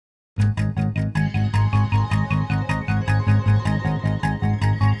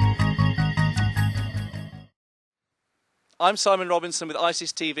I'm Simon Robinson with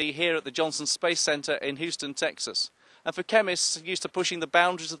ICIS TV here at the Johnson Space Center in Houston, Texas. And for chemists used to pushing the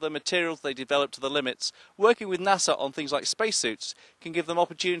boundaries of the materials they develop to the limits, working with NASA on things like spacesuits can give them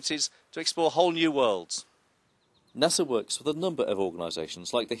opportunities to explore whole new worlds. NASA works with a number of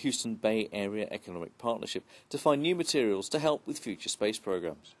organisations like the Houston Bay Area Economic Partnership to find new materials to help with future space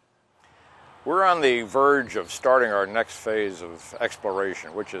programs. We're on the verge of starting our next phase of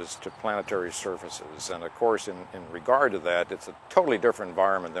exploration, which is to planetary surfaces. And of course, in regard to that, it's a totally different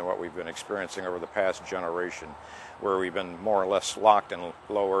environment than what we've been experiencing over the past generation, where we've been more or less locked in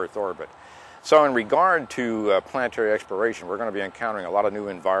low Earth orbit. So in regard to planetary exploration, we're going to be encountering a lot of new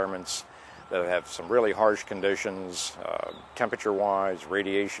environments that have some really harsh conditions, temperature-wise,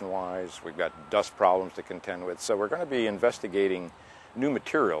 radiation-wise. We've got dust problems to contend with. So we're going to be investigating new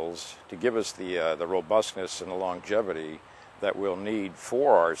materials to give us the robustness and the longevity that we'll need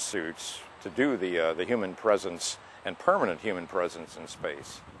for our suits to do the human presence and permanent human presence in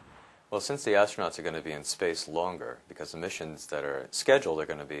space. Well, since the astronauts are going to be in space longer, because the missions that are scheduled are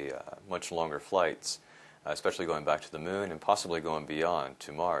going to be much longer flights, especially going back to the moon and possibly going beyond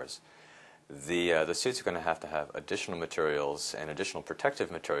to Mars, the suits are going to have additional materials and additional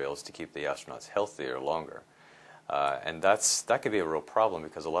protective materials to keep the astronauts healthier longer. And that could be a real problem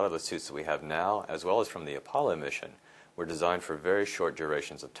because a lot of the suits that we have now, as well as from the Apollo mission, were designed for very short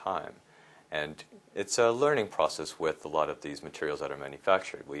durations of time. And it's a learning process with a lot of these materials that are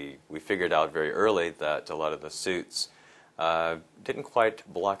manufactured. We figured out very early that a lot of the suits didn't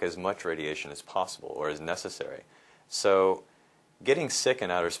quite block as much radiation as possible or as necessary. So getting sick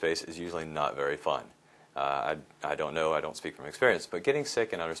in outer space is usually not very fun. I don't know, I don't speak from experience, but getting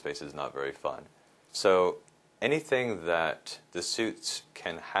sick in outer space is not very fun. So anything that the suits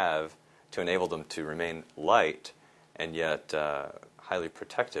can have to enable them to remain light and yet highly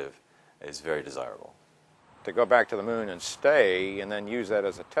protective is very desirable. To go back to the moon and stay and then use that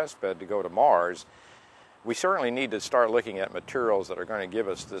as a test bed to go to Mars, we certainly need to start looking at materials that are going to give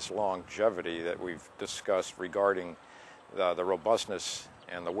us this longevity that we've discussed regarding the robustness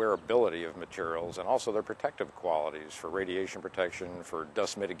and the wearability of materials, and also their protective qualities for radiation protection, for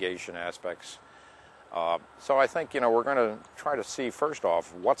dust mitigation aspects. So I think, we're going to try to see first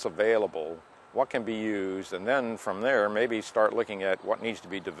off what's available, what can be used, and then from there maybe start looking at what needs to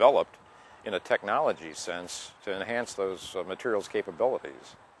be developed in a technology sense to enhance those materials'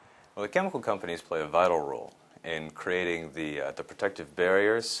 capabilities. Well, the chemical companies play a vital role in creating the protective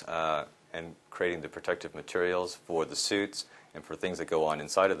barriers and creating the protective materials for the suits and for things that go on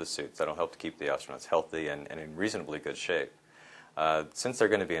inside of the suits that'll help to keep the astronauts healthy and in reasonably good shape. Since they're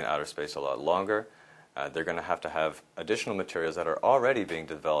going to be in outer space a lot longer, they're going to have additional materials that are already being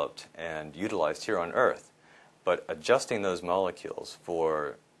developed and utilized here on Earth. But adjusting those molecules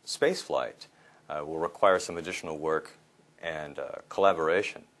for spaceflight will require some additional work and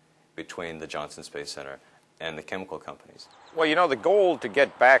collaboration between the Johnson Space Center and the chemical companies. Well, the goal to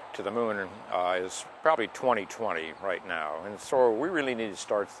get back to the moon is probably 2020 right now. And so we really need to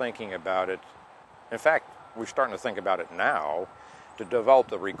start thinking about it. In fact, we're starting to think about it now, to develop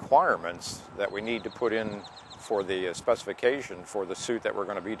the requirements that we need to put in for the specification for the suit that we're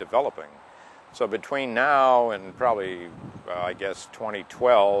going to be developing. So between now and probably, I guess,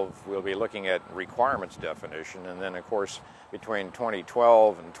 2012, we'll be looking at requirements definition. And then, of course, between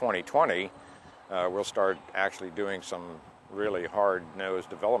 2012 and 2020, we'll start actually doing some really hard-nosed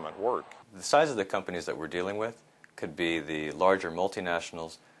development work. The size of the companies that we're dealing with could be the larger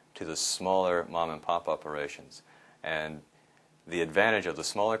multinationals to the smaller mom-and-pop operations. And the advantage of the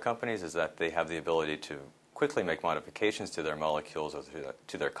smaller companies is that they have the ability to quickly make modifications to their molecules or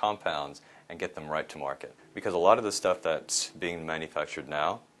to their compounds and get them right to market. Because a lot of the stuff that's being manufactured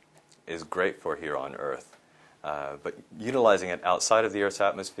now is great for here on Earth. But utilizing it outside of the Earth's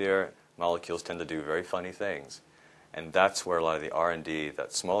atmosphere, molecules tend to do very funny things. And that's where a lot of the R&D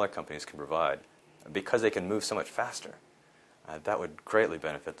that smaller companies can provide, because they can move so much faster. That would greatly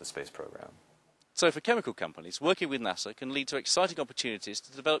benefit the space program. So for chemical companies, working with NASA can lead to exciting opportunities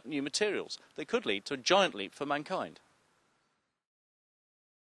to develop new materials that could lead to a giant leap for mankind.